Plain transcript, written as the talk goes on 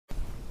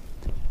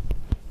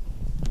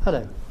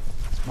Hello,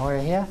 it's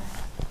Moira here.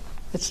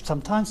 It's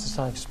some time since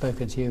I've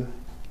spoken to you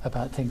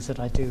about things that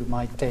I do in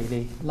my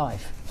daily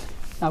life.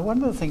 Now,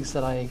 one of the things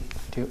that I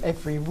do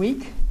every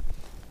week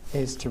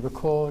is to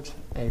record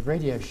a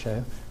radio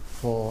show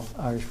for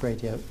Irish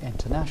Radio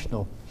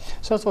International.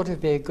 So I thought it would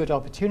be a good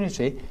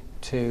opportunity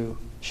to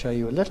show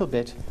you a little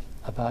bit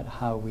about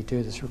how we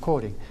do this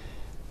recording.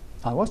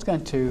 I was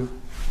going to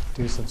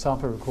do some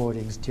sample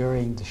recordings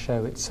during the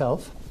show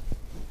itself,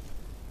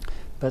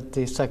 but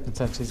the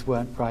circumstances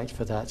weren't right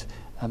for that.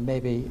 And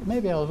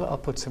maybe I'll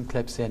put some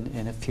clips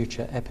in a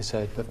future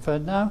episode. But for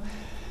now,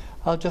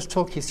 I'll just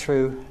talk you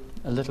through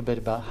a little bit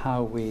about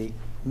how we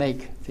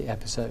make the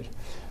episode.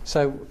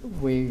 So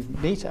we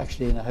meet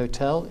actually in a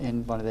hotel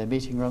in one of their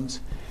meeting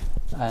rooms,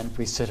 and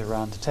we sit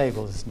around the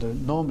table. There's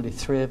normally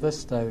three of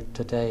us, though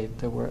today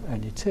there were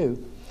only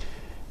two.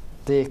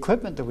 The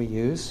equipment that we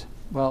use,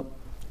 well,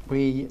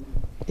 we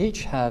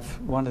each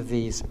have one of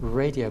these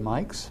radio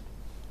mics,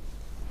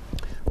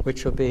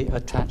 which will be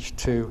attached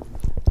to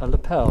a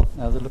lapel.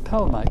 Now the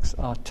lapel mics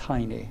are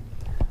tiny.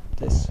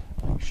 This,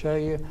 I'll show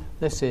you.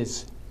 This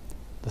is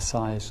the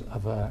size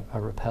of a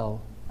lapel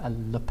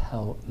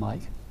mic.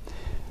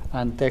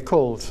 And they're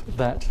called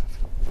that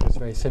because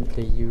very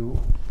simply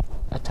you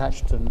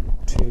attach them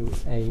to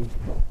a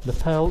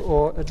lapel,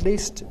 or at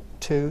least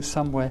to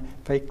somewhere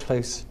very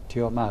close to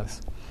your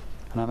mouth.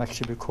 And I'm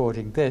actually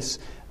recording this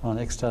on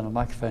an external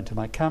microphone to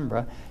my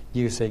camera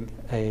using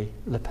a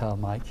lapel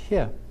mic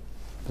here.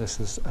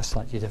 This is a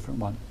slightly different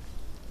one.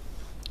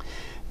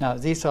 Now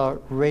these are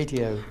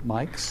radio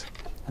mics,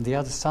 and the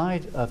other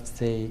side of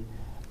the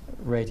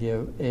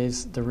radio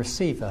is the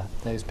receiver,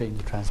 those being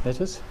the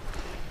transmitters.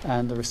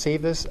 And the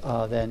receivers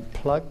are then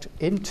plugged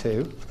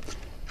into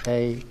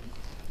I'm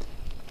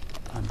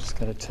just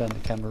going to turn the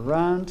camera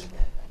around.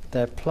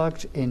 They're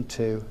plugged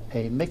into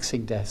a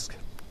mixing desk.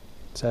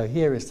 So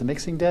here is the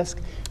mixing desk.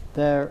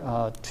 There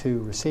are two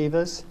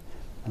receivers,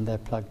 and they're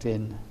plugged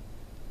in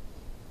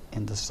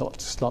the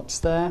slots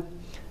there,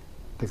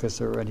 because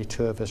there are only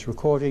two of us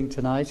recording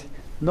tonight.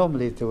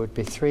 Normally there would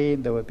be three,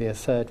 and there would be a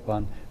third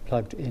one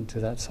plugged into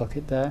that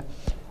socket there.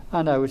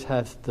 And I would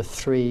have the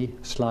three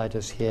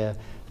sliders here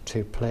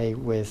to play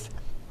with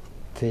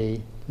the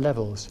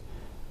levels.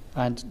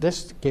 And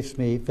this gives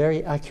me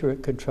very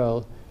accurate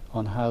control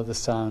on how the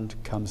sound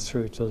comes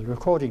through to the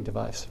recording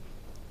device.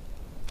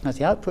 Now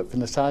the output from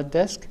the sound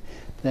desk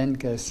then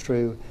goes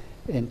through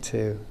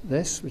into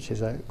this, which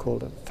is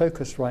called a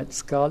Focusrite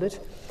Scarlett.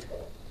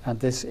 And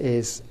this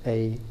is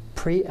a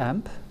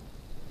preamp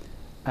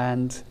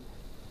and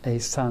a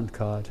sound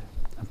card.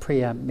 A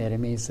preamp merely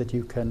means that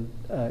you can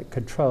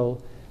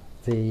control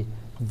the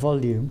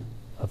volume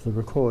of the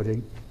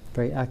recording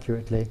very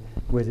accurately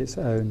with its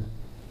own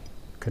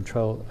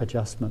control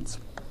adjustments.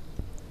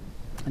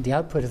 And the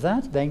output of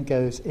that then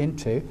goes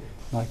into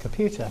my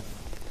computer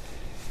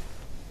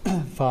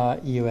via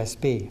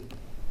USB.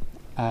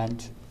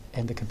 And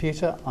in the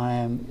computer I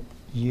am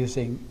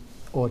using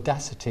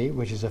Audacity,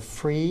 which is a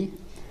free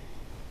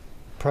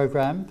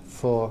program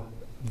for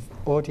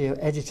audio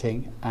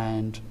editing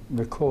and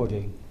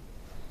recording.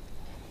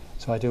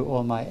 So I do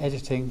all my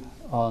editing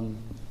on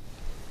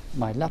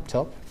my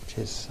laptop, which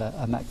is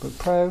a Macbook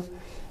Pro.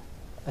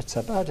 It's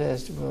about a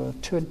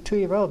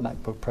two-year-old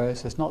MacBook Pro,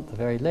 so it's not the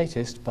very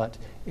latest, but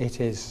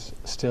it is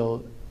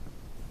still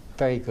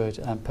very good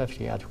and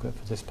perfectly adequate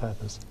for this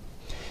purpose.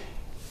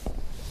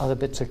 Other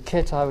bits of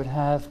kit I would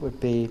have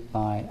would be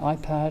my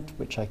iPad,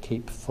 which I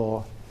keep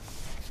for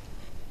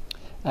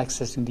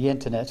accessing the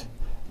internet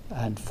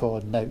and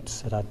for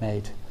notes that I've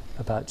made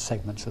about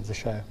segments of the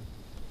show.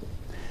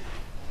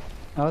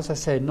 Now, as I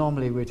say,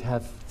 normally we'd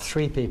have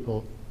three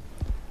people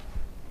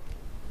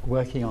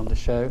working on the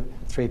show,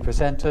 three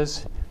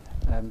presenters.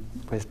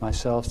 With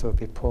myself, there would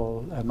be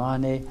Paul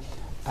O'Mahony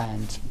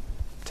and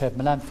Ted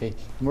Mellamphy.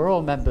 And we're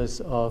all members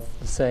of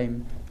the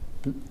same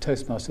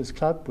Toastmasters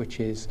club,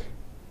 which is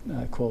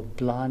called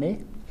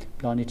Blarney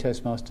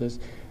Toastmasters,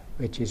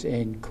 which is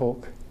in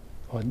Cork,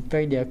 or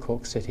very near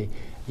Cork City.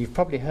 You've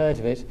probably heard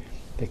of it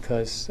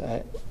because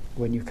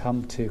when you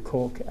come to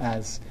Cork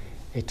as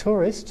a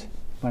tourist,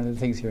 one of the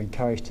things you're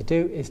encouraged to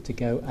do is to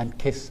go and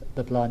kiss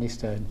the Blarney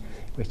Stone,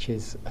 which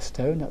is a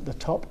stone at the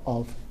top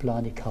of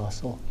Blarney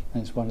Castle,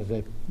 and it's one of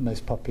the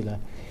most popular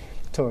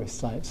tourist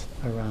sites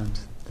around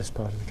this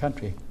part of the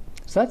country.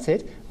 So that's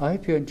it. I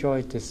hope you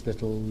enjoyed this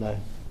little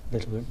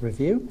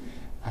review,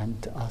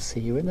 and I'll see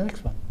you in the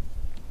next one.